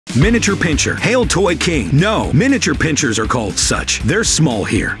Miniature Pinscher, Hail Toy King. No, miniature Pinschers are called such. They're small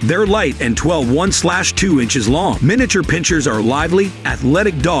here. They're light and 1/2 inches long. Miniature Pinschers are lively,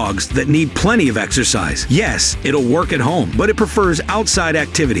 athletic dogs that need plenty of exercise. Yes, it'll work at home, but it prefers outside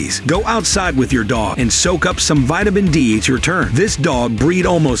activities. Go outside with your dog and soak up some vitamin D each return. This dog breed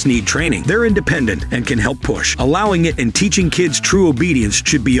almost need training. They're independent and can help push. Allowing it and teaching kids true obedience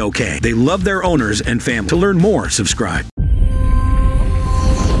should be okay. They love their owners and family. To learn more, subscribe.